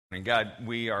And God,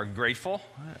 we are grateful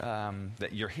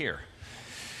that you're here.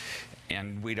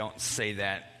 And we don't say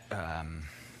that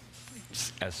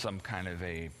as some kind of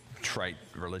a trite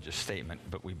religious statement,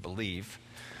 but we believe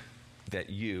that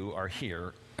you are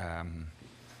here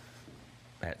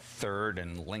at 3rd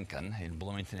and Lincoln in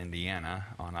Bloomington, Indiana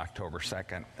on October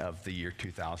 2nd of the year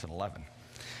 2011.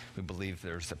 We believe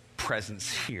there's a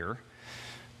presence here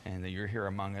and that you're here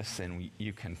among us, and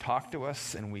you can talk to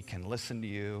us and we can listen to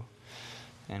you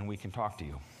and we can talk to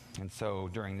you. And so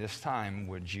during this time,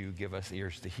 would you give us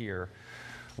ears to hear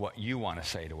what you want to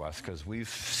say to us? Because we've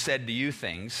said to you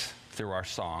things through our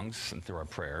songs and through our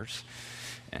prayers,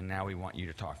 and now we want you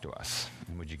to talk to us.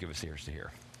 And would you give us ears to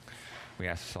hear? We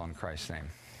ask this all in Christ's name.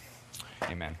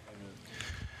 Amen.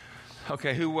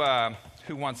 Okay, who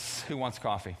wants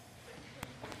coffee?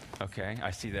 Okay,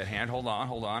 I see that hand. Hold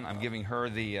on. I'm giving her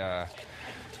the,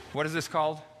 what is this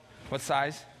called? What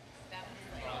size?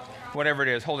 Whatever it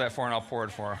is, hold that for her and I'll pour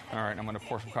it for her. All right, I'm going to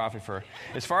pour some coffee for her.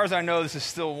 As far as I know, this is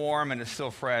still warm and it's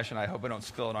still fresh, and I hope I don't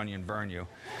spill it on you and burn you.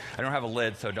 I don't have a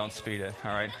lid, so don't speed it.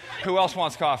 All right. Who else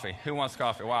wants coffee? Who wants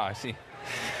coffee? Wow, I see.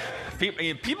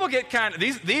 People get kind of,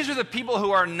 these are the people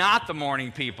who are not the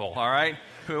morning people, all right?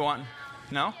 Who want,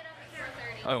 no?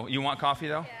 Oh, you want coffee,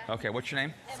 though? Yeah. Okay, what's your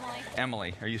name?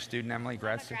 Emily. Are you a student, Emily?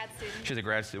 Grad student? She's a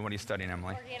grad student. What are you studying,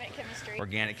 Emily?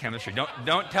 Organic chemistry.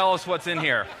 Don't tell us what's in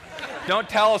here. Don't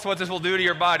tell us what this will do to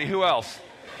your body. Who else?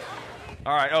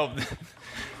 All right. Oh,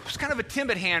 it's kind of a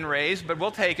timid hand raised, but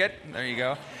we'll take it. There you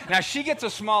go. Now, she gets a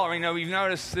smaller. You know, you've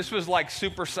noticed this was like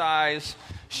super size.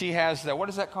 She has the, what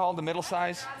is that called, the middle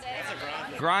size?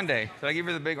 Grande. Did I give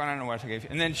her the big one? I don't know what I gave you.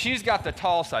 And then she's got the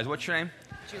tall size. What's your name?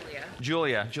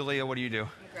 Julia, what do you do? I'm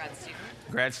a grad student.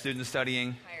 Grad student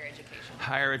studying?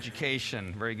 Higher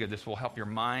education. Very good. This will help your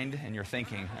mind and your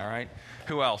thinking, all right?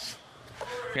 Who else?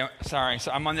 Yeah, sorry.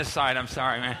 So I'm on this side. I'm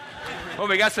sorry, man. Oh,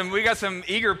 we got some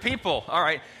eager people. All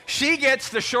right. She gets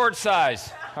the short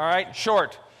size. All right?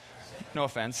 Short. No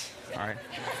offense. All right.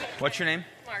 What's your name?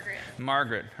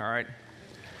 Margaret. All right.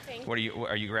 Thank Are you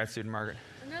a grad student, Margaret?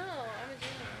 No, I'm a junior.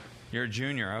 You're a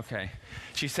junior, okay.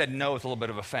 She said no with a little bit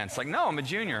of offense. Like, no, I'm a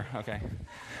junior. Okay.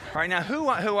 All right, now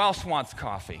who else wants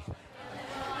coffee?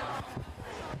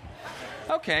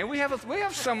 Okay, we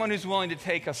have someone who's willing to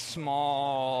take a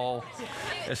small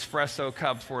espresso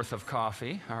cup's worth of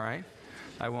coffee. All right.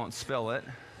 I won't spill it.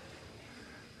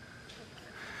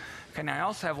 Okay, now I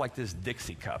also have like this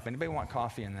Dixie cup. Anybody want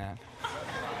coffee in that?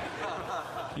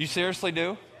 You seriously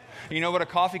do? You know what a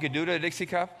coffee could do to a Dixie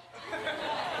cup?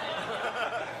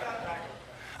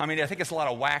 I mean, I think it's a lot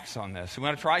of wax on this. We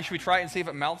want to try? Should we try it and see if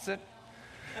it melts it?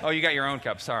 Oh, you got your own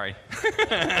cup. Sorry.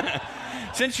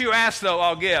 Since you asked, though,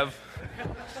 I'll give.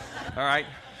 All right.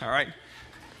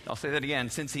 I'll say that again.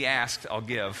 Since he asked, I'll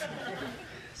give.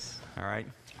 All right.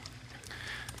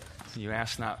 You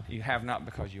have not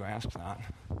because you asked not.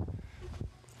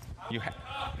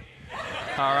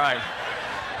 All right.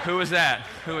 Who is that?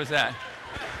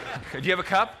 Okay, do you have a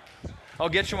cup? I'll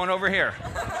get you one over here.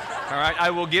 All right.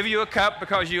 I will give you a cup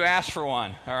because you asked for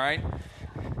one. All right.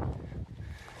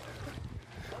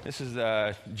 This is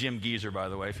Jim Geezer, by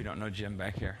the way, if you don't know Jim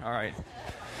back here. All right.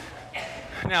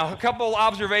 Now, a couple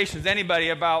observations. Anybody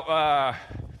about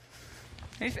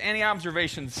any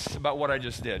observations about what I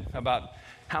just did? About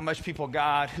how much people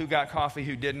got, who got coffee,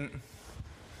 who didn't?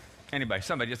 Anybody?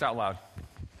 Somebody, just out loud.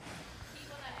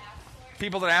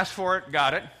 People that asked for it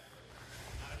got it.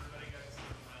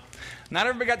 Not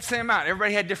everybody got the same amount.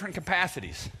 Everybody had different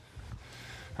capacities.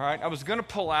 All right. I was going to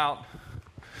pull out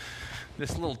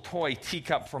this little toy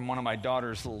teacup from one of my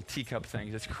daughter's little teacup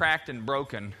things. It's cracked and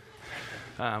broken.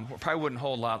 Probably wouldn't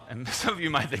hold a lot. And some of you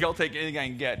might think I'll take anything I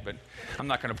can get, but I'm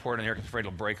not going to pour it in there because I'm afraid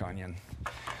it'll break on you. And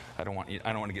I don't want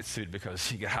to get sued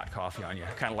because you get hot coffee on you,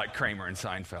 kind of like Kramer and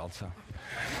Seinfeld. So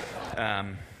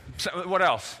what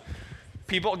else?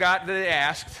 People got that they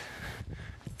asked.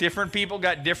 Different people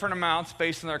got different amounts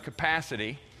based on their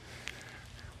capacity.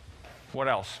 What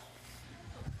else?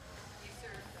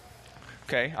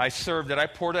 Okay, I served it. I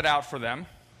poured it out for them.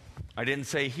 I didn't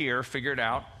say here, figure it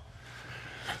out.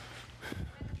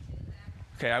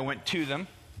 Okay, I went to them.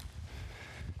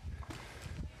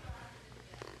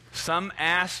 Some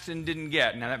asked and didn't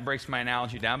get. Now that breaks my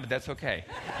analogy down, but that's okay.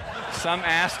 Some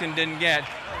asked and didn't get.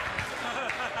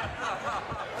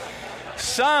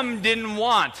 Some didn't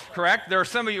want, correct? There are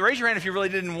some of you, raise your hand if you really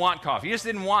didn't want coffee. You just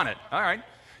didn't want it. All right.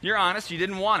 You're honest. You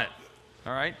didn't want it.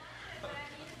 All right.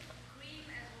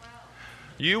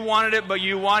 You wanted it, but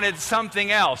you wanted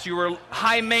something else. You were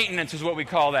high maintenance is what we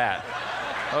call that.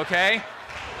 Okay?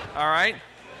 All right?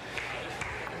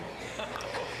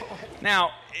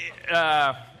 Now,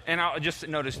 and I'll just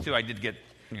notice, too, I did get,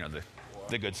 the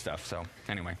the good stuff. So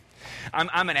anyway,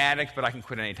 I'm an addict, but I can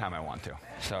quit anytime I want to.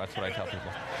 So that's what I tell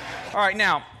people. All right,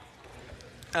 now,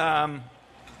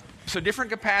 so different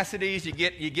capacities you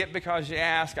get because you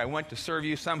ask. I went to serve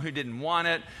you. Some who didn't want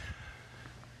it.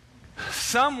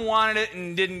 Some wanted it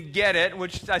and didn't get it,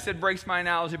 which I said breaks my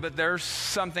analogy, but there's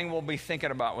something we'll be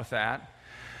thinking about with that.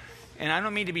 And I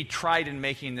don't mean to be trite in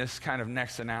making this kind of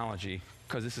next analogy,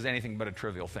 because this is anything but a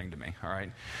trivial thing to me, all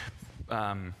right?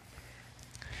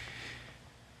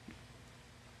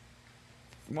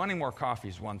 Wanting more coffee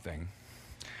is one thing.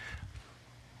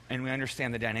 And we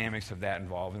understand the dynamics of that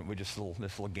involved, and this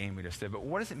little game we just did. But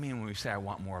what does it mean when we say, I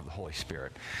want more of the Holy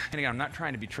Spirit? And again, I'm not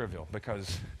trying to be trivial,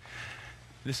 because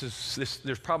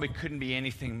there's probably couldn't be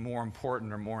anything more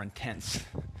important or more intense,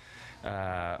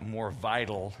 more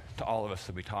vital to all of us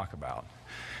that we talk about.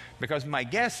 Because my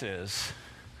guess is,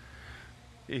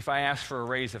 if I asked for a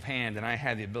raise of hand and I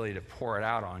had the ability to pour it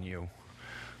out on you,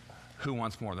 who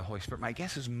wants more of the Holy Spirit? My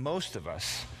guess is most of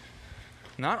us,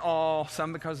 not all,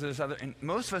 some because there's other, and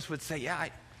most of us would say, yeah,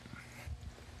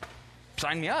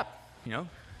 sign me up, you know.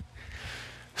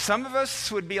 Some of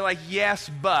us would be like,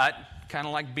 yes, but, kind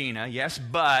of like Bina, yes,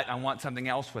 but I want something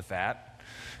else with that.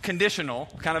 Conditional,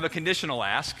 kind of a conditional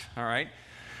ask, all right.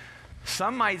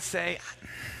 Some might say,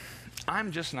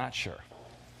 I'm just not sure.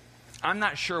 I'm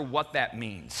not sure what that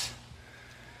means.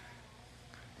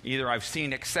 Either I've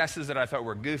seen excesses that I thought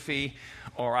were goofy,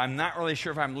 or I'm not really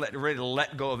sure if I'm ready to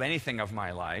let go of anything of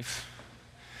my life.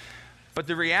 But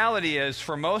the reality is,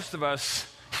 for most of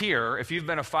us here, if you've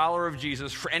been a follower of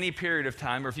Jesus for any period of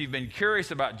time, or if you've been curious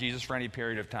about Jesus for any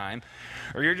period of time,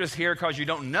 or you're just here because you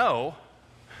don't know,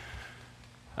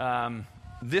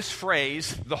 this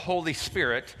phrase, the Holy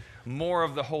Spirit, more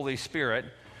of the Holy Spirit,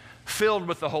 filled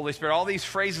with the Holy Spirit, all these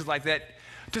phrases like that,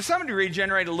 to some degree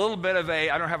generate a little bit of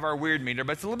I don't have our weird meter,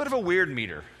 but it's a little bit of a weird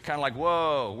meter. Kind of like,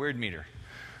 whoa, weird meter.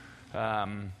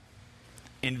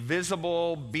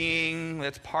 Invisible being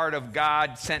that's part of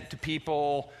God, sent to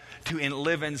people to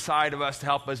live inside of us to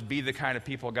help us be the kind of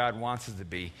people God wants us to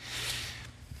be.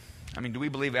 I mean, do we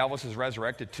believe Elvis is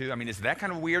resurrected too? I mean, is that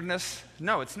kind of weirdness?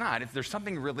 No, it's not. There's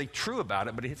something really true about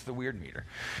it, but it hits the weird meter.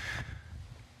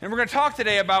 And we're going to talk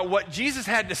today about what Jesus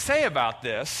had to say about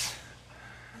this.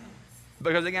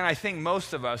 Because again, I think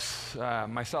most of us,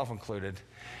 myself included,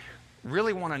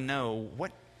 really want to know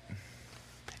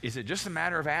is it just a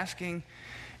matter of asking?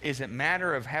 Is it a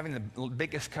matter of having the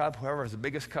biggest cup? Whoever has the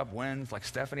biggest cup wins, like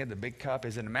Stephanie had the big cup.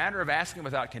 Is it a matter of asking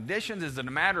without conditions? Is it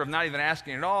a matter of not even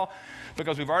asking at all?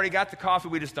 Because we've already got the coffee,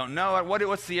 we just don't know it.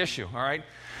 What's the issue, all right?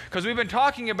 Because we've been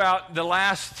talking about the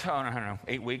last,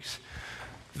 8 weeks,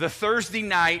 the Thursday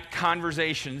night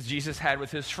conversations Jesus had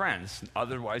with his friends,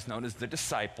 otherwise known as the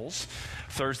disciples.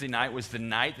 Thursday night was the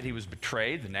night that he was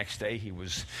betrayed. The next day he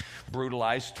was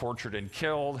brutalized, tortured, and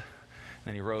killed.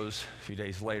 Then he rose a few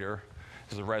days later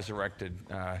as a resurrected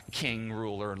king,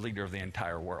 ruler, and leader of the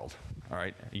entire world. All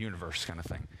right, a universe kind of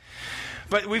thing.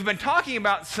 But we've been talking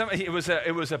about it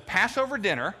was a Passover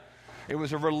dinner. It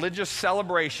was a religious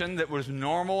celebration that was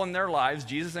normal in their lives.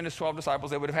 Jesus and his 12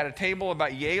 disciples, they would have had a table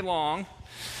about yay long,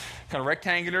 kind of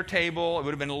rectangular table. It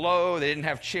would have been low. They didn't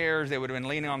have chairs. They would have been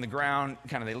leaning on the ground.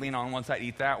 Kind of they lean on one side,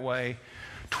 eat that way.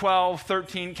 12,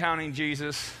 13 counting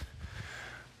Jesus.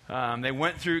 They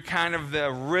went through kind of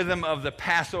the rhythm of the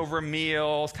Passover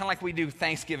meal. It's kind of like we do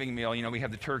Thanksgiving meal. You know, we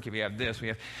have the turkey, we have this,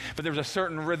 but there was a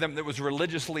certain rhythm that was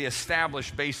religiously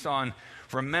established based on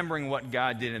remembering what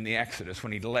God did in the Exodus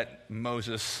when he let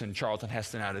Moses and Charlton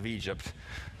Heston out of Egypt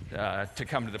to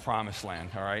come to the promised land,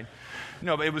 all right?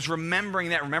 No, but it was remembering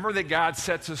that. Remember that God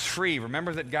sets us free.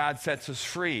 Remember that God sets us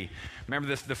free. Remember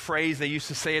this, the phrase they used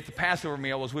to say at the Passover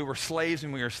meal was, we were slaves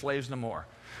and we are slaves no more.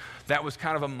 That was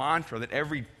kind of a mantra that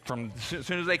from as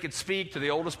soon as they could speak to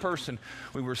the oldest person,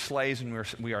 we were slaves and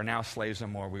we are now slaves no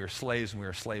more. We are slaves and we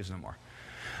are slaves no more.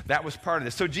 That was part of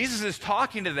this. So Jesus is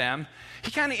talking to them.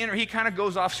 He kind of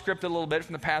goes off script a little bit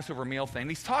from the Passover meal thing.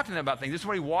 He's talking to them about things. This is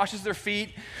where he washes their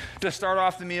feet to start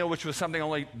off the meal, which was something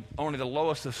only the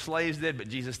lowest of slaves did, but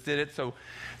Jesus did it. So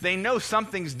they know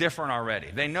something's different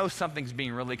already. They know something's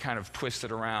being really kind of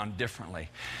twisted around differently.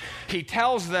 He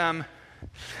tells them,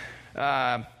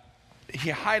 he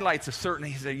highlights he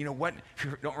said, you know what, if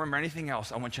you don't remember anything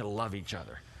else, I want you to love each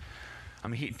other. I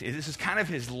mean, this is kind of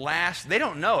his last, they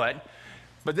don't know it,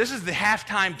 but this is the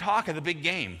halftime talk of the big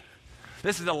game.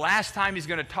 This is the last time he's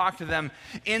going to talk to them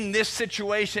in this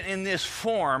situation, in this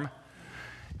form,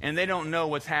 and they don't know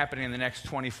what's happening in the next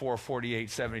 24, 48,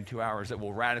 72 hours that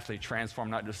will radically transform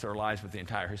not just their lives, but the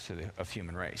entire history of the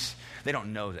human race. They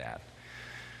don't know that.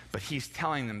 But he's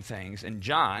telling them things, and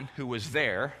John, who was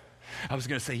there, I was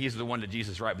going to say he's the one to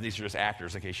Jesus, right? But these are just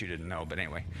actors in case you didn't know. But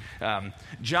anyway,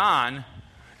 John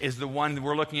is the one that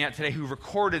we're looking at today who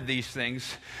recorded these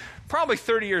things. Probably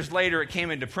 30 years later, it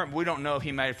came into print. But we don't know if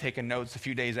he might have taken notes a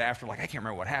few days after. Like, I can't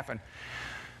remember what happened.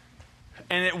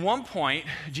 And at one point,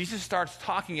 Jesus starts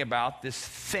talking about this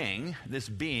thing, this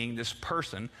being, this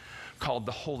person called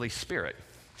the Holy Spirit.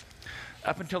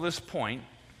 Up until this point,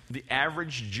 the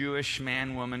average Jewish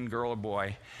man, woman, girl, or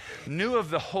boy knew of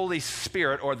the Holy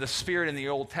Spirit, or the Spirit in the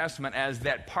Old Testament, as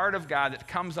that part of God that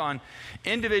comes on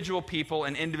individual people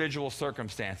in individual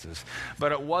circumstances.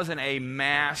 But it wasn't a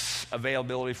mass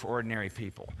availability for ordinary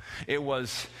people. It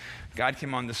was, God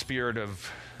came on the spirit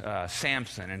of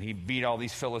Samson, and he beat all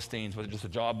these Philistines with just a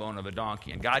jawbone of a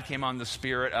donkey. And God came on the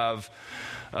spirit of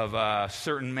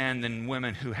certain men and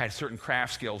women who had certain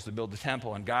craft skills to build the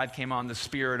temple. And God came on the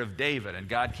spirit of David, and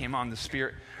God came on the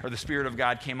spirit of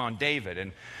God came on David.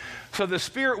 And so the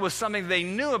Spirit was something they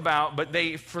knew about, but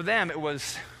for them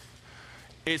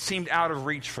it seemed out of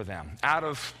reach for them, out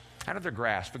of their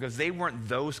grasp, because they weren't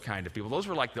those kind of people. Those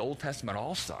were like the Old Testament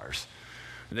all-stars.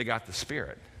 They got the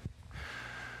Spirit.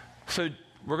 So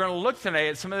we're going to look today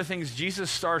at some of the things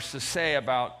Jesus starts to say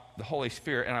about the Holy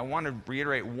Spirit, and I want to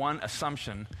reiterate one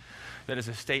assumption that is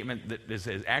a statement that is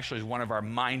actually one of our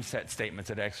mindset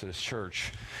statements at Exodus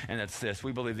Church, and it's this: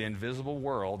 we believe the invisible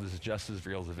world is just as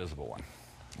real as the visible one.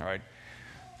 All right?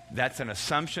 That's an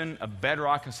assumption, a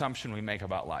bedrock assumption we make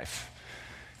about life.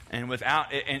 And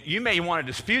you may want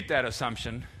to dispute that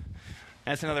assumption.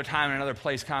 That's another time and another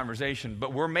place conversation,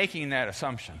 but we're making that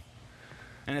assumption.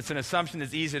 And it's an assumption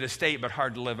that's easy to state but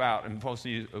hard to live out, and most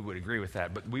of you would agree with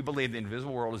that. But we believe the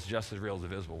invisible world is just as real as the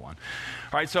visible one.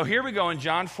 All right, so here we go in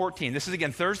John 14. This is,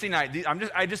 again, Thursday night.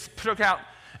 I just took out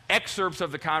excerpts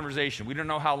of the conversation. We don't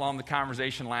know how long the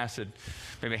conversation lasted,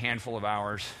 maybe a handful of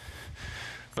hours.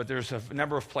 But there's a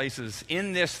number of places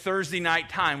in this Thursday night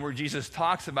time where Jesus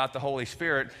talks about the Holy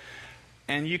Spirit.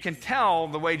 And you can tell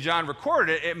the way John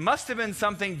recorded it, it must have been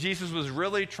something Jesus was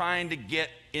really trying to get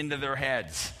into their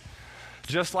heads.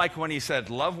 Just like when he said,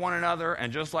 love one another,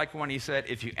 and just like when he said,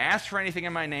 if you ask for anything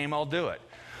in my name, I'll do it.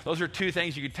 Those are two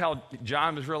things you could tell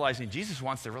John was realizing Jesus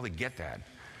wants to really get that.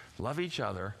 Love each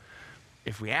other.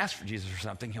 If we ask for Jesus for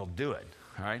something, he'll do it.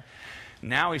 All right?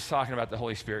 Now he's talking about the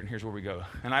Holy Spirit, and here's where we go.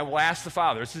 And I will ask the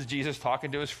Father. This is Jesus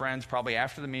talking to his friends, probably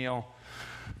after the meal.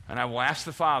 And I will ask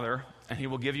the Father, and he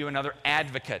will give you another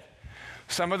advocate.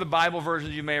 Some of the Bible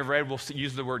versions you may have read will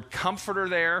use the word comforter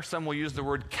there. Some will use the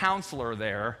word counselor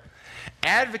there.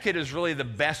 Advocate is really the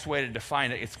best way to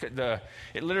define it.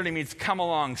 It literally means come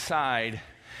alongside.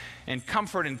 And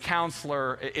comfort and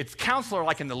counselor, it's counselor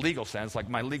like in the legal sense, like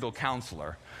my legal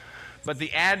counselor. But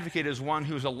the advocate is one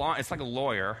who's it's like a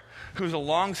lawyer, who's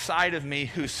alongside of me,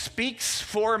 who speaks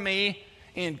for me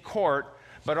in court,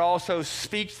 but also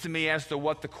speaks to me as to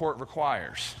what the court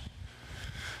requires.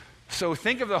 So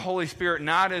think of the Holy Spirit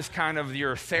not as kind of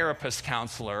your therapist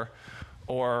counselor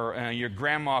or your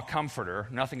grandma comforter,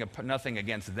 nothing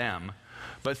against them,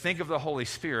 but think of the Holy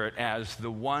Spirit as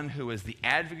the one who is the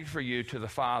advocate for you to the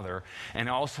Father and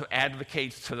also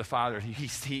advocates to the Father.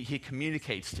 He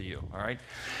communicates to you, all right?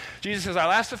 Jesus says,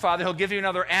 I'll ask the Father, he'll give you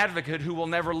another advocate who will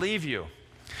never leave you.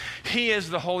 He is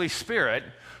the Holy Spirit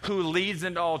who leads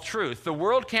into all truth. The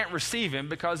world can't receive him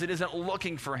because it isn't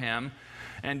looking for him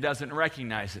and doesn't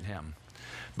recognize him.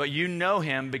 But you know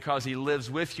him because he lives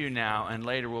with you now and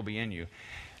later will be in you.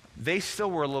 They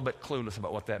still were a little bit clueless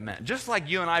about what that meant. Just like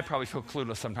you and I probably feel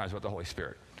clueless sometimes about the Holy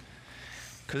Spirit.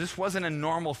 Because this wasn't a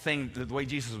normal thing the way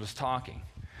Jesus was talking.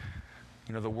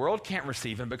 You know, the world can't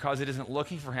receive him because it isn't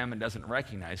looking for him and doesn't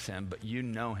recognize him, but you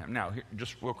know him. Now,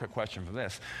 just real quick question for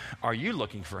this. Are you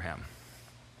looking for him?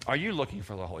 Are you looking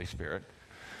for the Holy Spirit?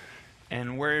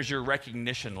 And where is your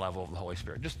recognition level of the Holy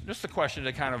Spirit? Just a question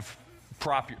to kind of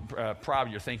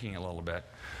prod your thinking a little bit.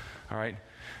 All right?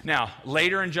 Now,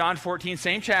 later in John 14,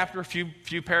 same chapter, a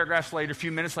few paragraphs later, a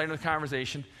few minutes later in the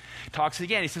conversation, talks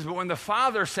again. He says, but when the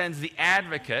Father sends the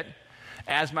advocate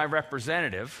as my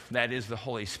representative, that is the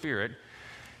Holy Spirit,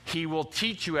 he will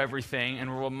teach you everything and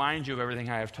will remind you of everything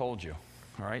I have told you.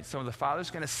 All right? So the Father's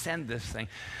going to send this thing.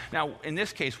 Now, in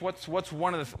this case, what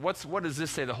does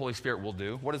this say the Holy Spirit will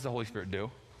do? What does the Holy Spirit do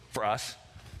for us?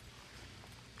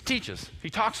 Teaches. He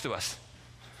talks to us.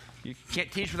 You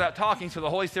can't teach without talking, so the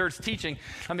Holy Spirit's teaching.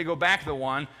 Let me go back to the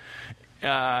one.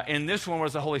 In this one, what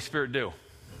does the Holy Spirit do?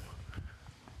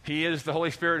 He is the Holy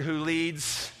Spirit who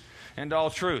leads into all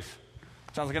truth.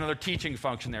 Sounds like another teaching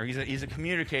function there. He's a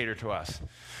communicator to us.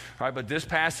 All right, but this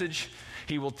passage,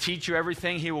 he will teach you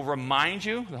everything. He will remind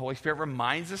you. The Holy Spirit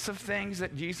reminds us of things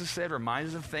that Jesus said,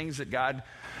 reminds us of things that God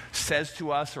says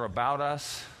to us or about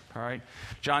us. All right?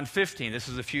 John 15, this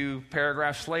is a few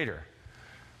paragraphs later.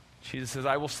 Jesus says,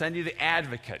 I will send you the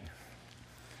advocate,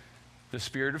 the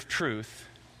Spirit of truth.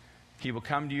 He will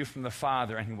come to you from the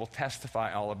Father, and he will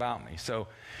testify all about me. So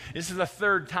this is the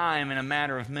third time in a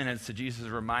matter of minutes that Jesus is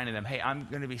reminding them, hey, I'm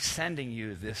going to be sending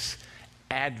you this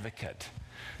advocate,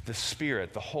 the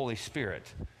Spirit, the Holy Spirit.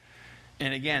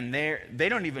 And again, they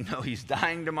don't even know he's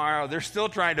dying tomorrow. They're still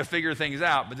trying to figure things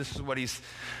out, but this is what he's,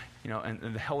 and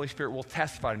the Holy Spirit will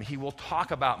testify to me. He will talk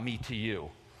about me to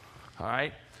you. All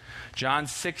right? John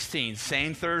 16,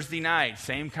 same Thursday night,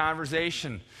 same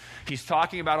conversation. He's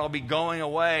talking about I'll be going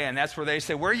away, and that's where they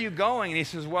say, where are you going? And he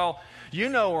says, well, you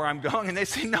know where I'm going. And they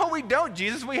say, no, we don't,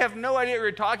 Jesus. We have no idea what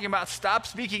you're talking about. Stop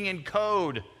speaking in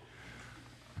code.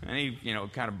 And he,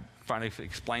 kind of finally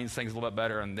explains things a little bit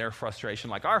better, and their frustration,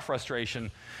 like our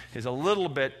frustration, is a little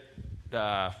bit,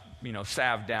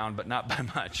 salved down, but not by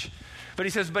much. But he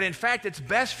says, but in fact, it's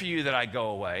best for you that I go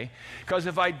away, because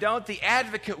if I don't, the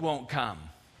advocate won't come.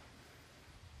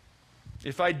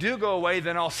 If I do go away,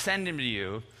 then I'll send him to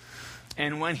you.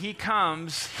 And when he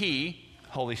comes, he,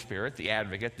 Holy Spirit, the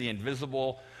advocate, the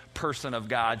invisible person of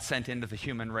God sent into the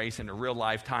human race into real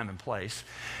life, time, and place,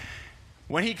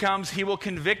 when he comes, he will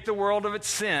convict the world of its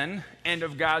sin and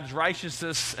of God's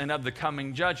righteousness and of the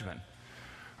coming judgment.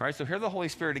 All right, so here the Holy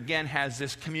Spirit again has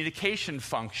this communication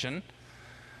function.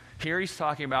 Here he's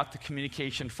talking about the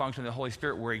communication function of the Holy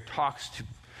Spirit where he talks to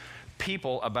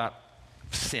people about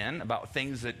sin, about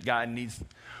things that God needs,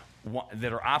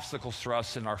 that are obstacles for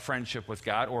us in our friendship with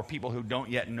God, or people who don't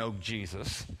yet know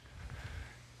Jesus.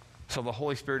 So the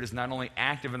Holy Spirit is not only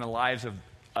active in the lives of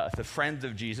the friends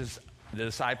of Jesus, the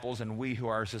disciples, and we who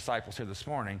are his disciples here this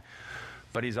morning,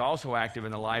 but he's also active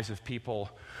in the lives of people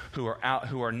who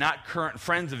are not current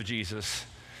friends of Jesus,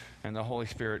 and the Holy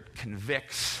Spirit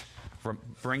convicts,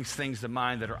 brings things to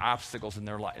mind that are obstacles in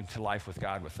their into life with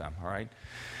God with them, all right?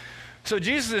 So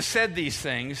Jesus has said these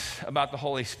things about the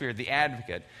Holy Spirit, the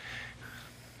advocate.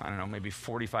 I don't know, maybe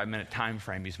 45-minute time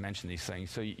frame he's mentioned these things.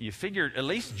 So you figure at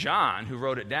least John, who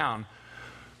wrote it down,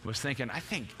 was thinking, I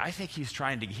think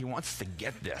he wants to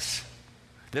get this.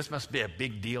 This must be a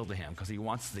big deal to him because he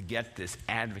wants to get this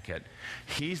advocate.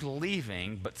 He's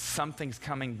leaving, but something's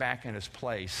coming back in his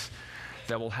place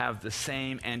that will have the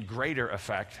same and greater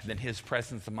effect than his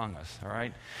presence among us, all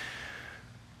right?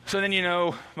 So then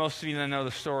most of you know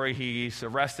the story. He's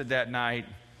arrested that night,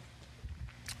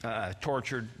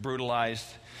 tortured, brutalized,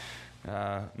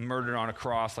 murdered on a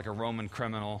cross like a Roman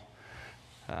criminal.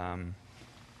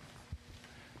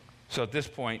 So at this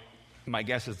point, my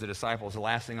guess is the disciples, the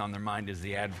last thing on their mind is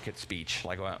the advocate speech.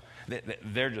 Like, well,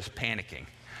 they're just panicking.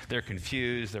 They're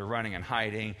confused. They're running and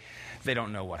hiding. They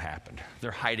don't know what happened. They're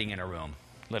hiding in a room,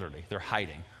 literally. They're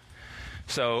hiding.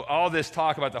 So all this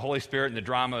talk about the Holy Spirit and the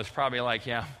drama is probably like,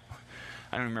 yeah,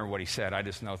 I don't remember what he said. I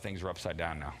just know things are upside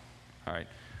down now. All right?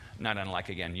 Not unlike,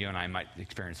 again, you and I might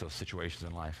experience those situations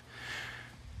in life.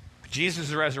 Jesus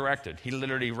is resurrected. He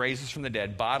literally raises from the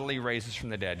dead, bodily raises from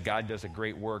the dead. God does a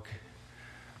great work.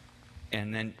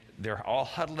 And then they're all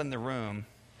huddled in the room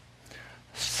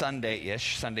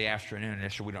Sunday-ish, Sunday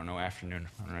afternoon-ish, or we don't know afternoon.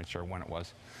 I'm not sure when it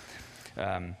was.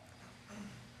 And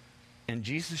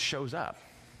Jesus shows up.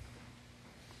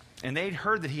 And they'd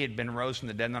heard that he had been rose from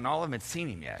the dead, and all of them had seen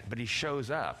him yet. But he shows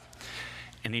up.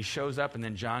 And he shows up, and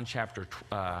then John chapter,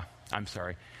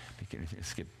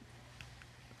 skip,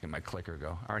 get my clicker go.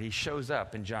 All right, he shows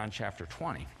up in John chapter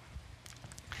 20.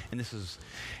 And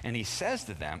he says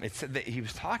to them, it said that he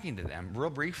was talking to them real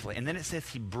briefly, and then it says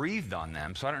he breathed on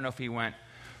them. So I don't know if he went,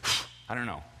 I don't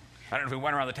know. I don't know if he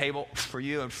went around the table for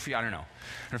you, I don't know. I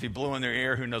don't know if he blew in their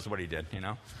ear, who knows what he did,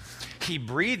 He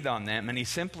breathed on them, and he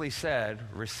simply said,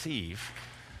 receive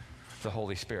the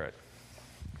Holy Spirit.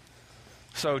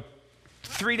 So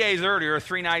 3 days earlier,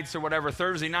 3 nights or whatever,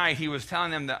 Thursday night, he was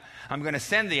telling them that I'm going to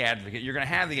send the advocate. You're going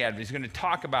to have the advocate. He's going to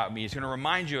talk about me. He's going to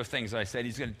remind you of things I said.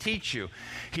 He's going to teach you.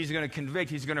 He's going to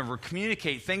convict. He's going to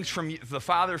communicate things from the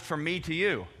Father from me to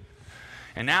you.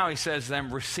 And now he says to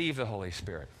them, receive the Holy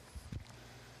Spirit.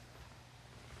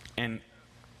 And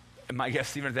my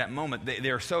guess, even at that moment,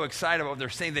 they're so excited about what they're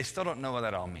saying, they still don't know what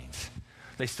that all means.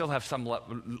 They still have some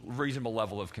reasonable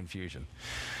level of confusion.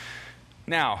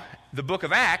 Now, the book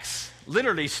of Acts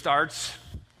literally starts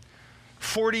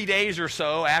 40 days or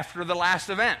so after the last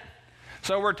event.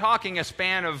 So we're talking a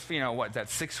span of,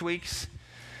 6 weeks?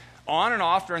 On and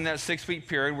off during that 6-week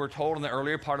period, we're told in the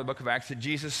earlier part of the book of Acts that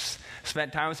Jesus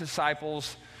spent time with his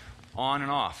disciples on and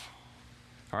off.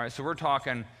 All right, so we're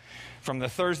talking from the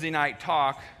Thursday night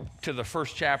talk to the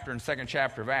first chapter and second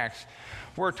chapter of Acts,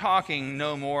 we're talking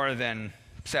no more than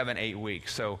 7-8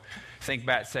 weeks. So think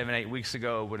back 7-8 weeks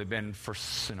ago would have been for,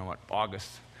 August.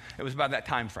 It was about that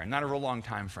time frame, not a real long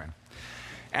time frame.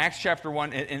 Acts chapter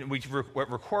 1, and what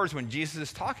records when Jesus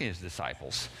is talking to his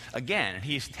disciples. Again,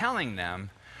 he's telling them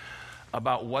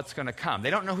about what's going to come. They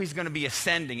don't know he's going to be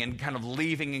ascending and kind of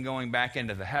leaving and going back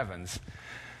into the heavens.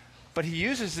 But he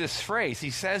uses this phrase. He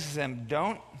says to them,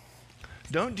 don't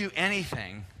do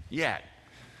anything yet.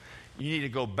 You need to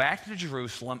go back to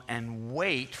Jerusalem and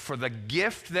wait for the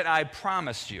gift that I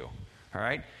promised you. All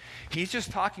right? He's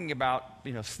just talking about,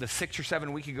 the 6 or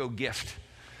 7 week ago gift.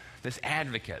 This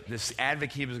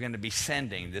advocate he was going to be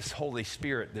sending, this Holy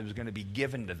Spirit that was going to be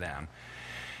given to them.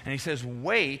 And he says,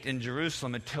 wait in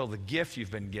Jerusalem until the gift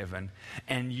you've been given,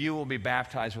 and you will be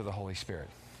baptized with the Holy Spirit.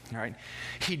 All right?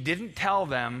 He didn't tell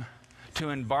them to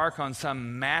embark on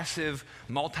some massive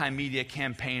multimedia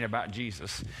campaign about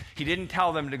Jesus. He didn't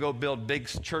tell them to go build big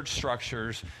church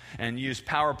structures and use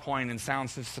PowerPoint and sound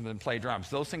systems and play drums.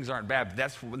 Those things aren't bad, but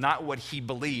that's not what he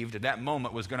believed at that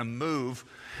moment was going to move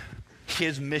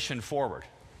his mission forward.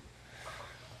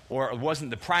 Or it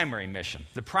wasn't the primary mission.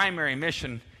 The primary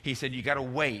mission, he said, you got to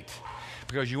wait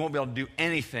because you won't be able to do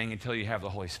anything until you have the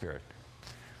Holy Spirit.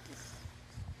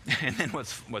 And then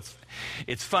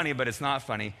it's funny, but it's not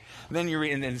funny. Then you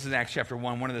read, and then this is Acts chapter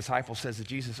 1, one of the disciples says to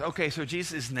Jesus, okay, so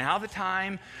Jesus, is now the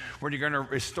time when you're going to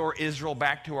restore Israel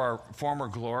back to our former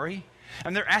glory?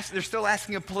 And they're still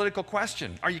asking a political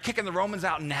question. Are you kicking the Romans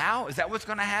out now? Is that what's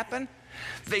going to happen?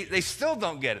 They still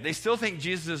don't get it. They still think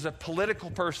Jesus is a political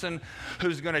person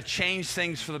who's going to change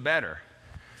things for the better.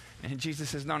 And Jesus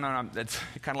says, no, that's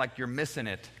kind of like you're missing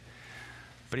it.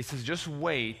 But he says, just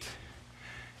wait.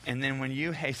 And then when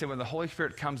the Holy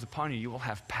Spirit comes upon you, you will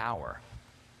have power.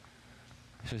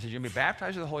 So he says, you're going to be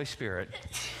baptized with the Holy Spirit.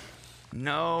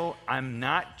 No, I'm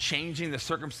not changing the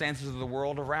circumstances of the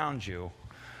world around you,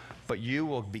 but you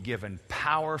will be given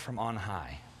power from on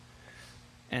high.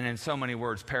 And in so many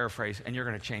words, paraphrase, and you're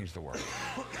going to change the world.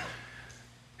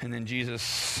 And then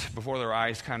Jesus, before their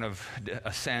eyes, kind of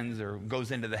ascends or goes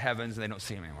into the heavens, and they don't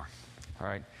see him anymore. All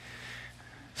right?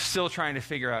 Still trying to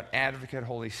figure out advocate,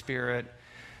 Holy Spirit,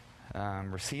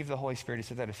 receive the Holy Spirit. He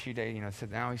said that a few days,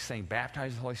 said now he's saying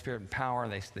baptize the Holy Spirit in power.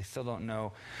 They still don't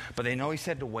know. But they know he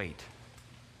said to wait.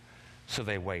 So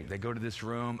they wait. They go to this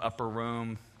room, upper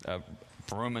room,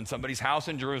 room in somebody's house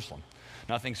in Jerusalem.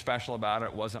 Nothing special about it.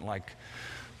 It wasn't like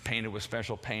painted with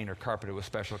special paint or carpeted with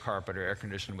special carpet or air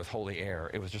conditioned with holy air.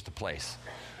 It was just a place.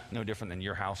 No different than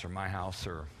your house or my house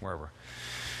or wherever.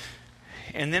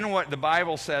 And then what the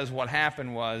Bible says what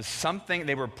happened was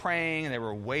they were praying, they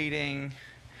were waiting.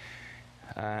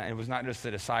 It was not just the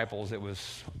disciples, it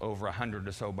was over 100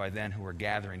 or so by then who were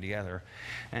gathering together.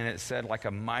 And it said, like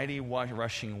a mighty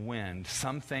rushing wind,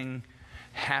 something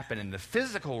happened in the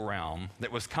physical realm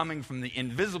that was coming from the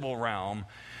invisible realm,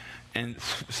 and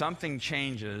something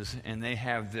changes, and they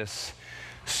have this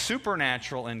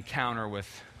supernatural encounter with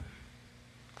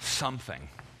something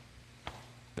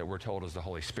that we're told is the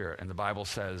Holy Spirit. And the Bible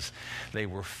says they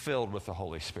were filled with the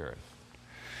Holy Spirit.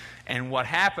 And what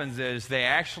happens is they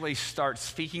actually start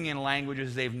speaking in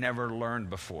languages they've never learned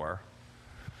before.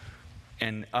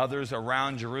 And others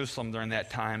around Jerusalem during that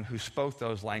time who spoke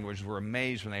those languages were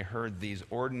amazed when they heard these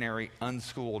ordinary,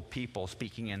 unschooled people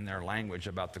speaking in their language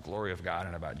about the glory of God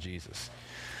and about Jesus.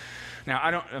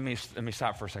 Now, let me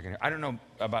stop for a second here. I don't know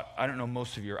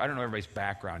everybody's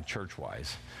background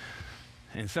church-wise.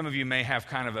 And some of you may have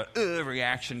kind of a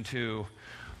reaction to,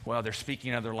 well, they're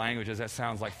speaking other languages. That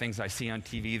sounds like things I see on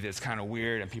TV that's kind of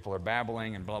weird and people are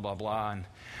babbling and blah, blah, blah. And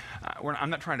I'm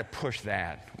not trying to push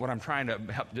that. What I'm trying to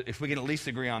help, if we can at least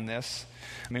agree on this,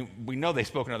 we know they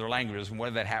spoke in other languages, and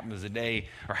whether that happens today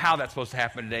or how that's supposed to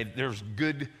happen today, there's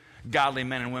good, godly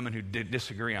men and women who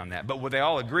disagree on that. But what they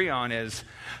all agree on is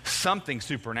something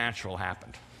supernatural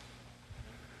happened.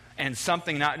 And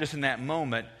something not just in that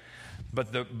moment, but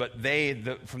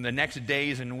from the next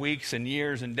days and weeks and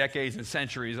years and decades and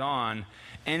centuries on,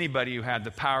 anybody who had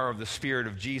the power of the Spirit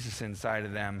of Jesus inside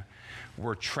of them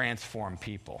were transformed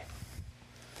people.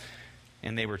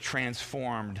 And they were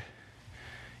transformed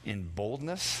in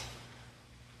boldness.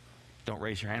 Don't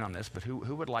raise your hand on this, but who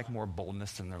would like more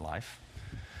boldness in their life?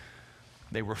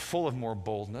 They were full of more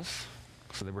boldness.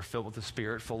 So they were filled with the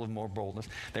Spirit, full of more boldness.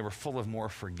 They were full of more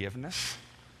forgiveness.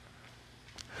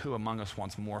 Who among us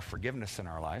wants more forgiveness in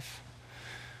our life?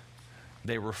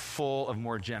 They were full of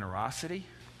more generosity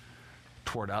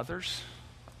toward others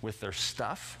with their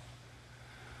stuff.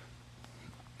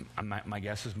 My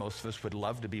guess is most of us would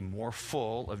love to be more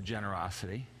full of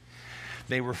generosity.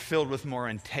 They were filled with more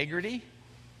integrity.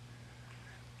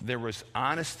 There was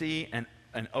honesty and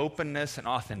openness and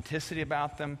authenticity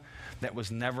about them that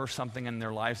was never something in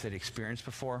their lives they'd experienced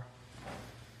before.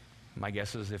 My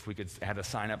guess is if we could had a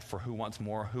sign up for who wants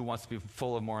more, who wants to be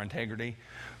full of more integrity,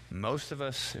 most of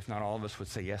us, if not all of us, would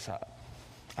say, yes,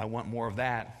 I want more of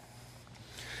that.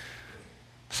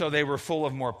 So they were full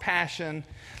of more passion.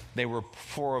 They were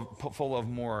full of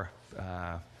more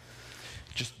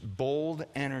just bold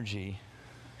energy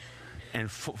and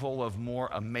full of more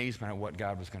amazement at what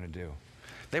God was going to do.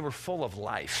 They were full of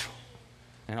life.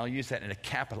 And I'll use that in a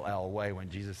capital L way when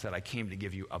Jesus said, I came to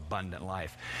give you abundant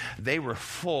life. They were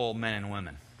full men and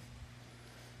women.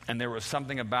 And there was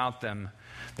something about them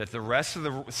that the rest of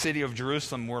the city of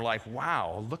Jerusalem were like,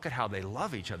 wow, look at how they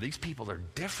love each other. These people are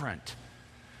different.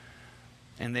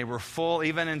 And they were full,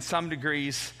 even in some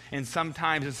degrees, in some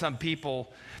times, in some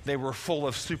people, they were full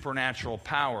of supernatural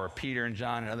power. Peter and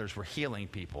John and others were healing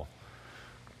people.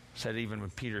 Said even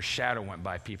when Peter's shadow went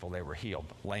by people, they were healed.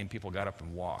 Lame people got up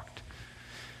and walked.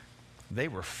 They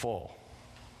were full.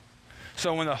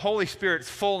 So when the Holy Spirit's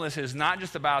fullness is not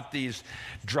just about these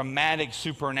dramatic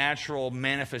supernatural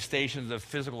manifestations of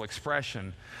physical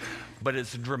expression, but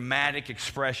it's dramatic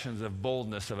expressions of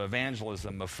boldness, of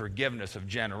evangelism, of forgiveness, of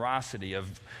generosity,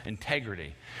 of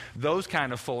integrity. Those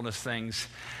kind of fullness things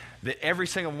that every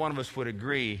single one of us would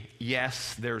agree,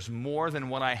 yes, there's more than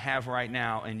what I have right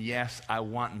now, and yes, I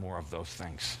want more of those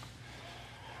things.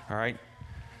 All right?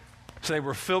 So they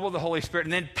were filled with the Holy Spirit.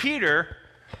 And then Peter,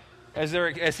 as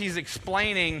he's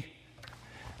explaining,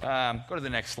 go to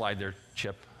the next slide there,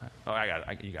 Chip. Oh, I got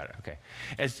it. You got it. Okay.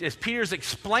 As Peter's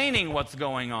explaining what's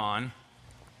going on,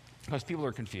 because people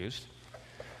are confused,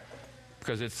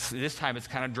 because this time it's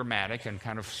kind of dramatic and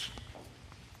kind of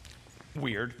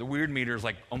weird. The weird meter is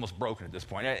like almost broken at this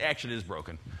point. Actually, it is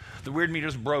broken. The weird meter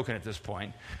is broken at this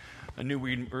point. A new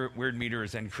weird meter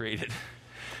is then created.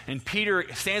 And Peter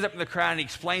stands up in the crowd and he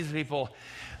explains to people,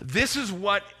 this is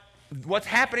what's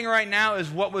happening right now is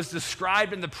what was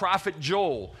described in the prophet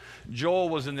Joel. Joel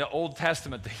was in the Old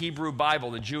Testament, the Hebrew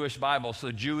Bible, the Jewish Bible, so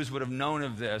the Jews would have known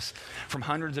of this from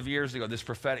hundreds of years ago, this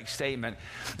prophetic statement.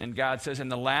 And God says, in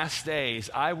the last days,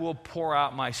 I will pour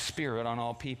out my Spirit on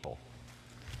all people.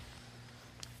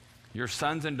 Your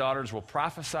sons and daughters will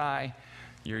prophesy,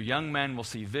 your young men will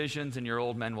see visions, and your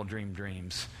old men will dream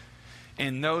dreams.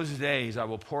 In those days, I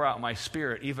will pour out my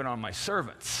Spirit even on my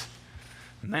servants,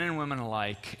 men and women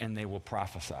alike, and they will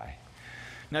prophesy.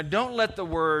 Now, don't let the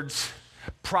words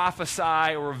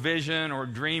prophesy or vision or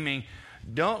dreaming,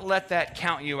 don't let that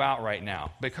count you out right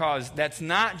now, because that's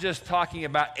not just talking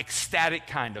about ecstatic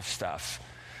kind of stuff.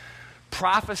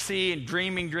 Prophecy and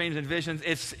dreaming dreams and visions,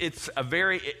 it's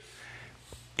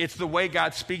the way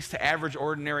God speaks to average,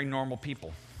 ordinary, normal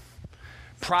people.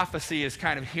 Prophecy is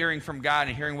kind of hearing from God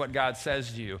and hearing what God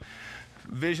says to you.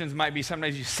 Visions might be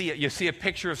sometimes you see a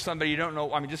picture of somebody you don't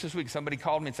know. I mean, just this week, somebody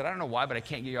called me and said, I don't know why, but I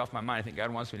can't get you off my mind. I think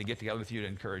God wants me to get together with you to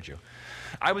encourage you.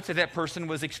 I would say that person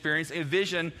was experiencing a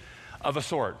vision of a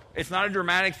sort. It's not a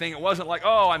dramatic thing. It wasn't like,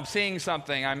 oh, I'm seeing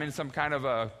something. I'm in some kind of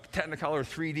a Technicolor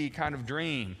 3D kind of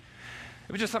dream.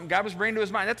 It was just something God was bringing to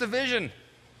his mind. That's a vision.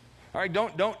 All right,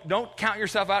 don't count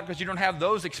yourself out because you don't have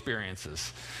those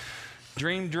experiences.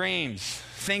 Dream dreams,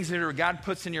 things that God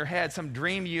puts in your head, some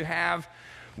dream you have,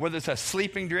 whether it's a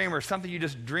sleeping dream or something you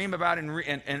just dream about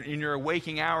in your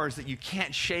waking hours that you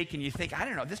can't shake and you think, I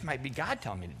don't know, this might be God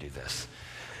telling me to do this.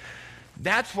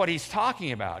 That's what he's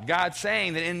talking about. God's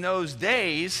saying that in those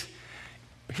days,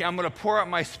 I'm going to pour out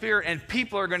my Spirit and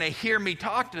people are going to hear me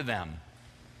talk to them.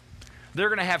 They're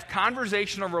going to have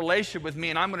conversational relationship with me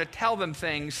and I'm going to tell them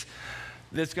things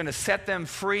that's going to set them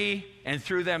free and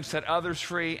through them set others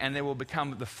free, and they will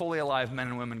become the fully alive men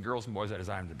and women, girls and boys I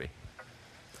desire them to be.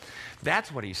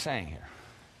 That's what he's saying here.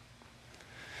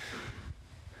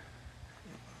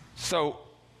 So,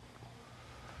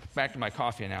 back to my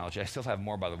coffee analogy. I still have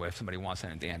more, by the way, if somebody wants it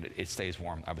at the end. It stays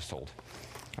warm, I was told.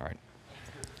 All right.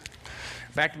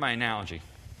 Back to my analogy.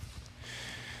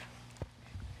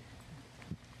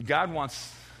 God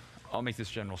wants, I'll make this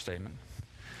general statement,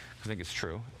 I think it's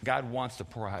true. God wants to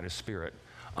pour out his Spirit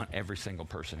on every single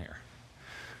person here.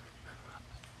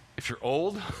 If you're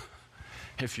old,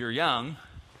 if you're young,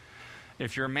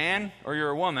 if you're a man or you're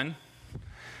a woman,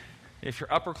 if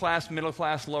you're upper class, middle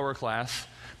class, lower class,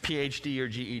 PhD or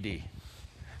GED,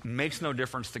 makes no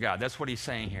difference to God. That's what he's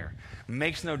saying here.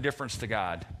 Makes no difference to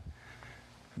God.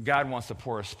 God wants to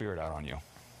pour his Spirit out on you.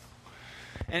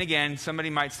 And again,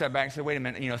 somebody might step back and say, wait a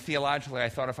minute, theologically, I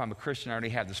thought if I'm a Christian, I already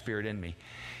have the Spirit in me.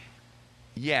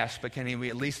 Yes, but can we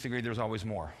at least agree there's always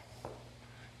more?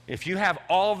 If you have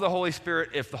all of the Holy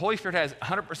Spirit, if the Holy Spirit has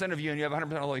 100% of you and you have 100% of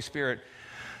the Holy Spirit,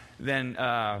 then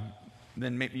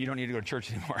maybe you don't need to go to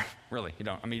church anymore. Really, you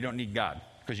don't. I mean, you don't need God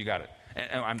because you got it.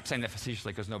 And I'm saying that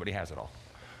facetiously because nobody has it all.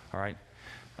 All right?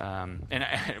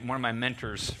 One of my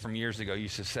mentors from years ago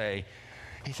used to say,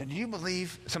 he said,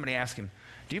 somebody asked him,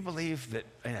 do you believe that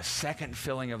in a second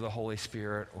filling of the Holy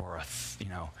Spirit or,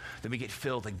 that we get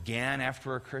filled again after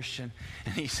we're a Christian?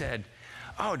 And he said,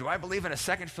 oh, do I believe in a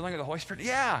second filling of the Holy Spirit?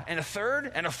 Yeah, and a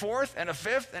third, and a fourth, and a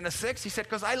fifth, and a sixth. He said,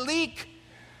 because I leak.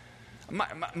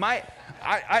 I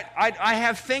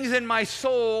have things in my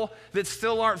soul that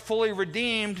still aren't fully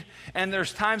redeemed, and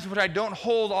there's times when I don't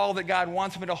hold all that God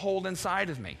wants me to hold inside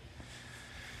of me.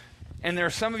 And there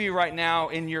are some of you right now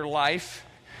in your life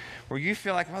where you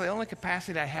feel like, well, the only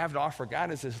capacity I have to offer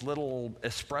God is this little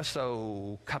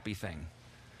espresso cuppy thing.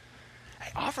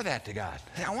 Hey, offer that to God.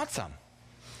 Say, I want some.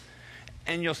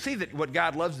 And you'll see that what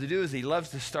God loves to do is he loves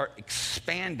to start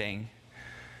expanding.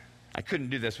 I couldn't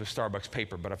do this with Starbucks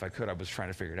paper, but if I could, I was trying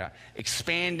to figure it out.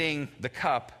 Expanding the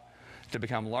cup to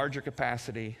become larger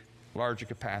capacity,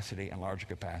 and larger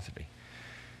capacity.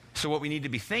 So what we need to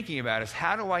be thinking about is,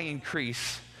 how do I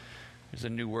increase, there's a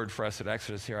new word for us at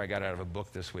Exodus here I got out of a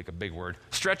book this week, a big word,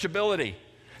 stretchability.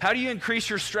 How do you increase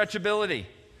your stretchability?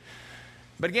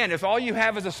 But again, if all you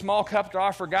have is a small cup to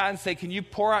offer God and say, can you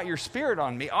pour out your Spirit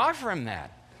on me? Offer him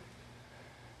that.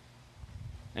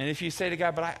 And if you say to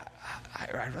God, but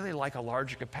I really like a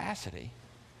larger capacity,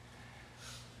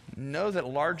 know that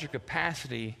larger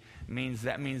capacity means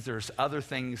there's other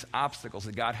things, obstacles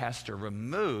that God has to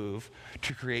remove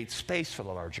to create space for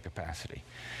the larger capacity.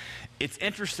 It's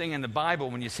interesting in the Bible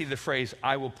when you see the phrase,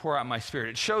 I will pour out my Spirit.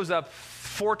 It shows up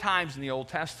 4 times in the Old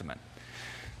Testament.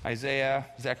 Isaiah,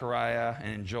 Zechariah,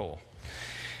 and Joel.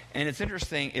 And it's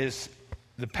interesting is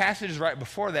the passages right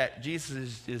before that,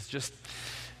 Jesus is just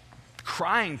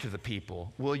crying to the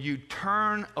people, will you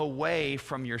turn away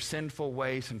from your sinful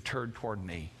ways and turn toward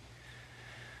me?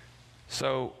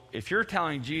 So if you're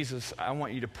telling Jesus, I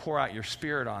want you to pour out your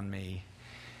Spirit on me,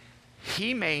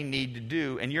 he may need to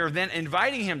do, and you're then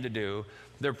inviting him to do,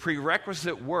 the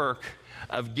prerequisite work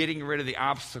of getting rid of the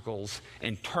obstacles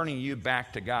and turning you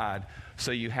back to God so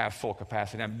you have full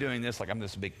capacity. I'm doing this like I'm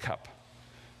this big cup,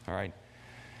 all right?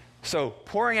 So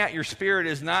pouring out your Spirit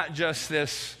is not just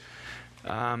this,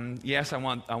 yes, I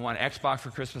want Xbox for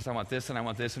Christmas, I want this, and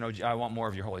I want more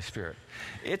of your Holy Spirit.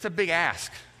 It's a big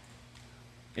ask.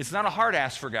 It's not a hard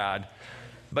ask for God,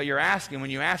 but you're asking, when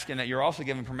you ask in that, you're also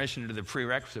giving permission to do the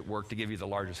prerequisite work to give you the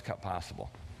largest cup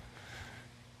possible.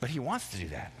 But he wants to do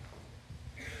that.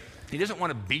 He doesn't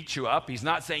want to beat you up. He's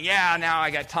not saying, yeah, now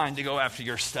I got time to go after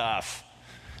your stuff.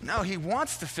 No, he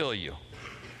wants to fill you.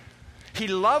 He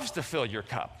loves to fill your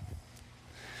cup.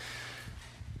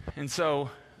 And so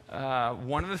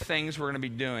one of the things we're going to be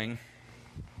doing,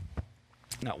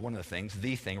 not one of the things,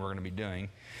 the thing we're going to be doing,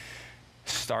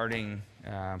 starting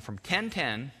from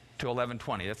 10:10 to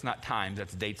 11:20. That's not times,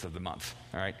 that's dates of the month,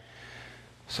 all right?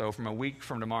 So from a week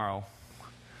from tomorrow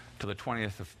to the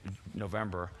 20th of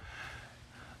November,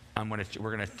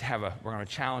 we're going to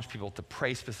challenge people to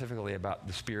pray specifically about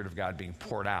the Spirit of God being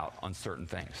poured out on certain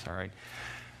things, all right?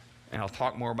 And I'll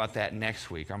talk more about that next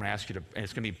week. I'm going to ask you to, and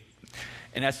it's going to be,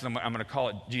 in essence, I'm going to call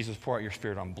it Jesus, Pour Out Your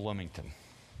Spirit on Bloomington.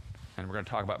 And we're going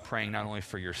to talk about praying not only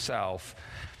for yourself,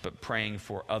 but praying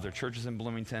for other churches in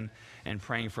Bloomington and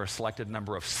praying for a selected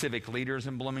number of civic leaders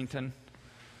in Bloomington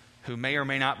who may or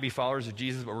may not be followers of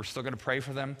Jesus, but we're still going to pray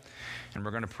for them. And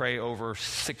we're going to pray over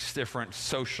 6 different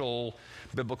social,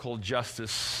 biblical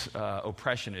justice,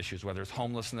 oppression issues, whether it's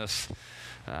homelessness,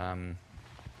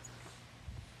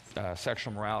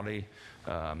 sexual morality,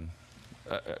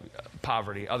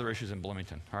 poverty, other issues in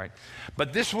Bloomington, all right?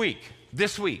 But this week,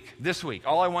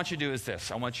 all I want you to do is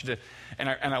this. I want you to, and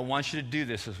I want you to do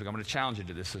this week. I'm going to challenge you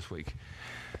to do this week.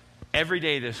 Every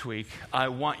day this week, I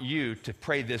want you to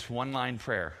pray this one-line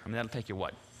prayer. I mean, that'll take you,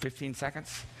 15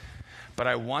 seconds? But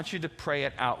I want you to pray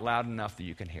it out loud enough that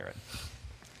you can hear it.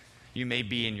 You may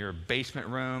be in your basement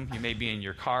room. You may be in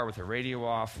your car with the radio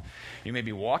off. You may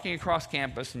be walking across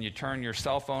campus and you turn your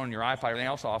cell phone, your iPod, everything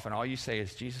else off, and all you say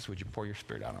is, Jesus, would you pour your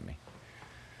Spirit out on me?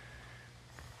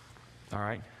 All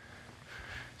right?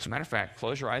 As a matter of fact,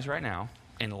 close your eyes right now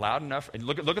and loud enough, and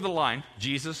look at the line,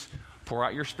 Jesus, pour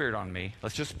out your Spirit on me.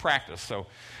 Let's just practice. So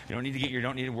you don't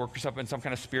need to work yourself in some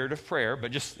kind of spirit of prayer,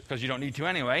 but just because you don't need to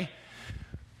anyway,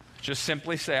 just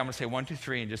simply say, I'm going to say 1, 2,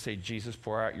 3, and just say, Jesus,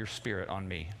 pour out your Spirit on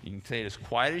me. You can say it as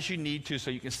quiet as you need to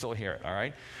so you can still hear it, all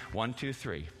right? 1, 2,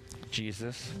 3.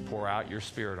 Jesus, pour out your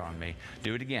Spirit on me.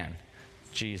 Do it again.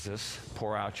 Jesus,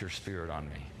 pour out your Spirit on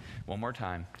me. One more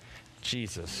time.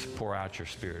 Jesus, pour out your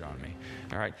Spirit on me.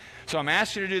 All right? So I'm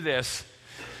asking you to do this.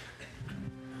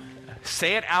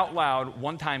 Say it out loud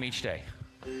 1 time each day.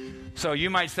 So you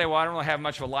might say, well, I don't really have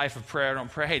much of a life of prayer. I don't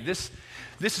pray. Hey, this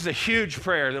is a huge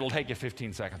prayer that'll take you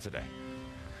 15 seconds a day.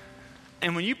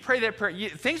 And when you pray that prayer,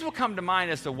 things will come to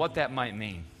mind as to what that might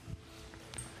mean.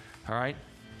 All right?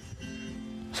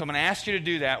 So I'm going to ask you to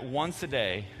do that once a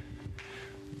day.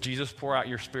 Jesus, pour out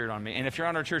your Spirit on me. And if you're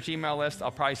on our church email list,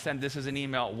 I'll probably send this as an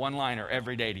email, one-liner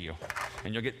every day to you.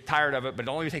 And you'll get tired of it, but it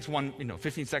only takes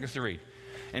 15 seconds to read.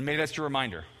 And maybe that's your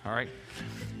reminder, all right?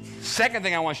 Second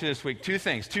thing I want you to do this week, two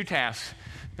tasks.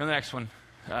 Go to the next one,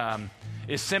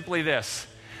 is simply this.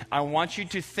 I want you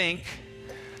to think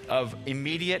of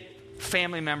immediate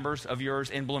family members of yours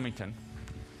in Bloomington.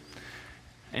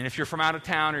 And if you're from out of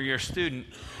town or you're a student,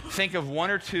 think of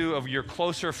one or two of your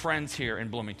closer friends here in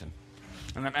Bloomington.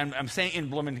 And I'm saying in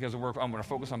Bloomington because I'm going to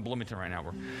focus on Bloomington right now.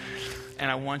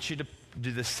 And I want you to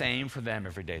do the same for them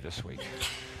every day this week.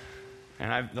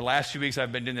 And the last few weeks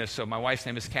I've been doing this. So my wife's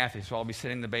name is Kathy, so I'll be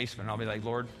sitting in the basement and I'll be like,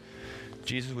 Lord,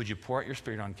 Jesus, would you pour out your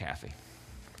Spirit on Kathy?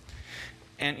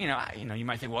 And, you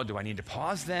might think, well, do I need to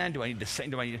pause then? Do I need to say,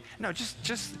 no,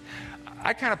 just,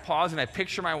 I kind of pause and I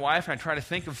picture my wife and I try to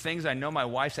think of things I know my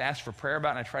wife's asked for prayer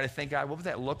about, and I try to think, God, what would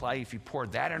that look like if you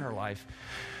poured that in her life?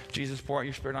 Jesus, pour out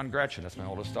your Spirit on Gretchen. That's my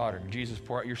oldest daughter. Jesus,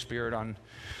 pour out your Spirit on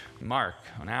Mark,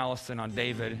 on Allison, on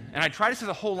David. And I try to say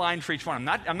the whole line for each one.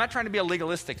 I'm not trying to be a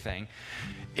legalistic thing.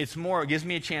 It's more, it gives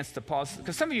me a chance to pause.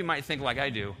 Because some of you might think like I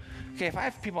do, okay, if I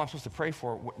have people I'm supposed to pray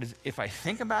for, if I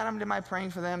think about them, am I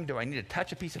praying for them? Do I need to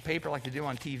touch a piece of paper like they do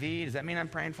on TV? Does that mean I'm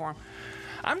praying for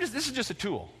them? This is just a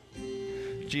tool.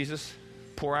 Jesus,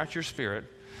 pour out your Spirit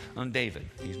on David.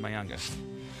 He's my youngest.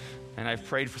 And I've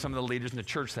prayed for some of the leaders in the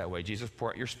church that way. Jesus, pour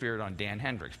out your Spirit on Dan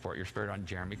Hendricks. Pour out your Spirit on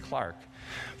Jeremy Clark.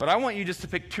 But I want you just to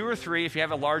pick two or three. If you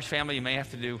have a large family, you may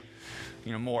have to do,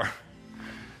 more.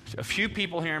 A few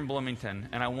people here in Bloomington,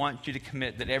 and I want you to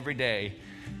commit that every day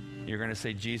you're going to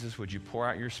say, Jesus, would you pour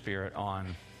out your Spirit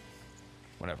on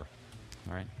whatever.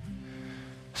 All right?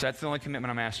 So that's the only commitment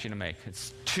I'm asking you to make.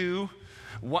 It's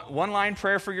one line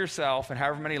prayer for yourself and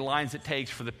however many lines it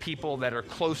takes for the people that are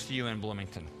close to you in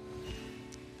Bloomington.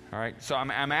 All right, so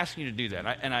I'm asking you to do that,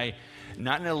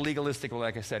 not in a legalistic way,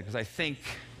 like I said, because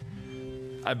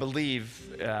I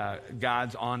believe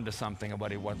God's on to something of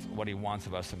what He wants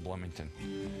of us in Bloomington.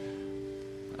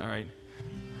 All right,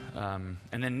 and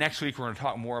then next week we're going to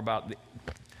talk more about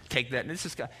take that. And I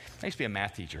used to be a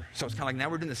math teacher, so it's kind of like now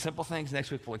we're doing the simple things.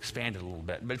 Next week we'll expand it a little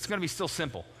bit, but it's going to be still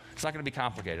simple. It's not going to be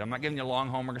complicated. I'm not giving you long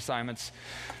homework assignments.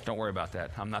 Don't worry about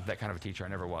that. I'm not that kind of a teacher. I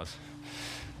never was.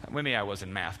 Maybe I was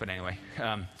in math, but anyway.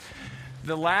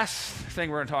 The last thing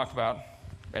we're going to talk about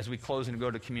as we close and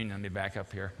go to communion, let me back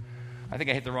up here. I think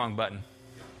I hit the wrong button.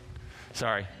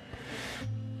 Sorry.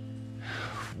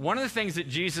 One of the things that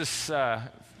Jesus, if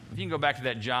you can go back to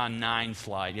that John 9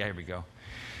 slide. Yeah, here we go.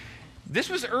 This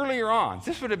was earlier on.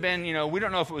 This would have been, we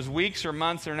don't know if it was weeks or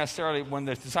months or necessarily when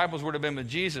the disciples would have been with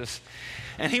Jesus.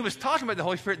 And he was talking about the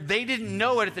Holy Spirit. They didn't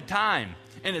know it at the time.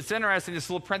 And it's interesting, this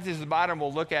little parenthesis at the bottom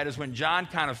we'll look at is when John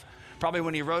probably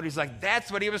when he wrote, he's like,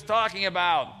 that's what he was talking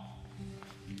about.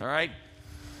 All right?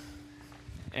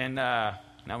 And now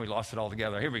we lost it all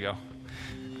together. Here we go.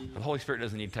 The Holy Spirit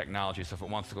doesn't need technology, so if it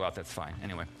wants to go out, that's fine.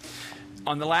 Anyway.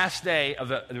 On the last day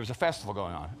there was a festival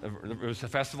going on. There was a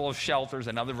festival of shelters,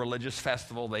 another religious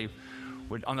festival.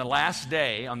 On the last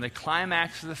day, on the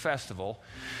climax of the festival,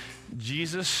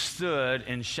 Jesus stood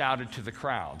and shouted to the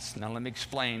crowds. Now let me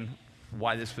explain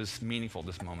why this was meaningful,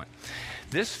 this moment.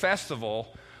 This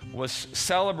festival was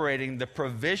celebrating the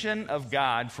provision of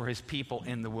God for His people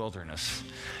in the wilderness.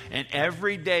 And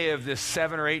every day of this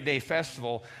 7 or 8 day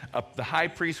festival, the high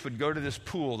priest would go to this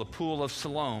pool, the pool of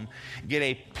Siloam, get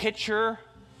a pitcher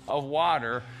of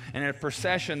water, and in a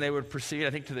procession they would proceed, I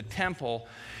think, to the temple,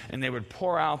 and they would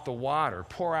pour out the water.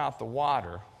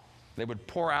 They would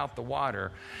pour out the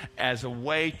water as a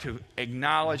way to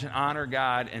acknowledge and honor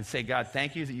God and say, God,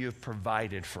 thank you that you have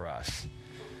provided for us.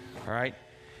 All right?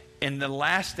 In the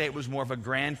last day, it was more of a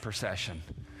grand procession.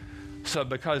 So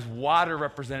because water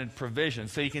represented provision.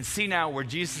 So you can see now where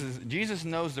Jesus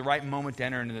knows the right moment to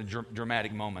enter into the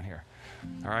dramatic moment here.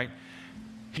 All right?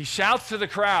 He shouts to the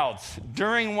crowds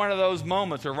during one of those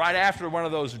moments or right after one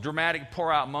of those dramatic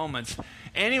pour-out moments,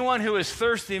 anyone who is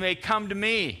thirsty may come to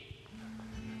me.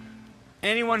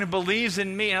 Anyone who believes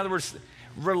in me, in other words,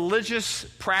 religious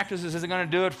practices isn't going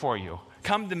to do it for you.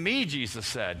 Come to me, Jesus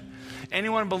said.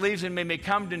 Anyone who believes in me may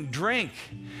come and drink.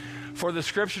 For the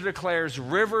scripture declares,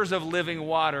 rivers of living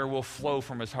water will flow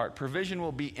from his heart. Provision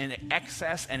will be in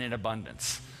excess and in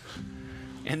abundance.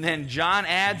 And then John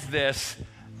adds this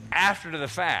after the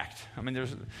fact. I mean,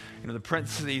 there's the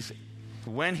parentheses.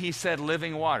 When he said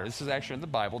living water, this is actually in the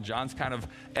Bible. John's kind of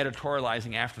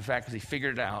editorializing after the fact because he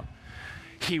figured it out.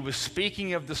 He was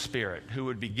speaking of the Spirit who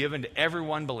would be given to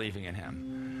everyone believing in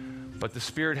him. But the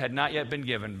Spirit had not yet been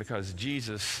given because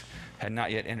Jesus had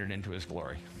not yet entered into his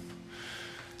glory.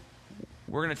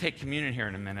 We're going to take communion here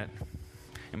in a minute,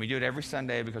 and we do it every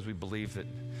Sunday because we believe that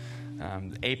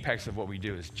the apex of what we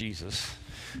do is Jesus.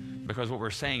 Because what we're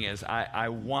saying is, I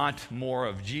want more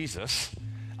of Jesus.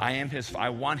 I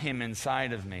want him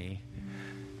inside of me.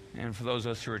 And for those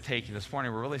of us who are taking this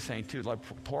morning, we're really saying, too, like,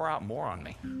 pour out more on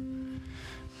me.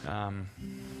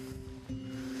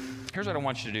 Here's what I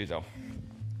want you to do, though.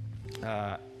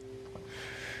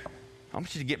 I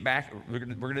want you to get back. We're going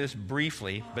to do this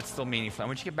briefly, but still meaningfully. I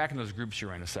want you to get back in those groups you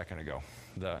were in a second ago.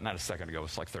 Not a second ago.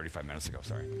 It's like 35 minutes ago.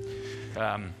 Sorry.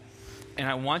 And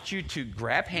I want you to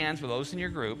grab hands with those in your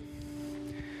group.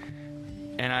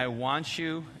 And I want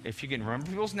you, if you can remember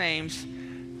people's names,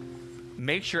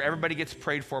 make sure everybody gets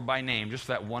prayed for by name, just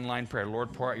that one-line prayer.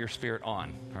 Lord, pour out your Spirit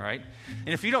on, all right?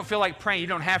 And if you don't feel like praying, you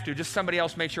don't have to. Just somebody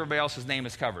else make sure everybody else's name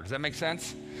is covered. Does that make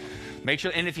sense? Make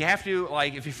sure, and if you have to,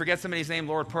 like, if you forget somebody's name,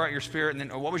 Lord, pour out your Spirit, and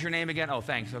then, what was your name again? Oh,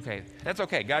 thanks, okay. That's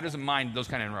okay. God doesn't mind those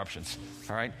kind of interruptions,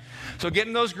 all right? So get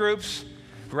in those groups,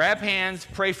 grab hands,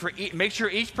 pray for, make sure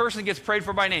each person gets prayed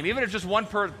for by name. Even if just one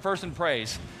person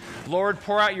prays, Lord,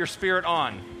 pour out your Spirit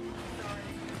on.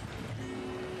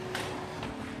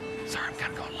 Sorry, I'm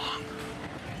kind of going long.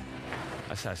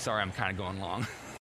 I said, sorry, I'm kind of going long.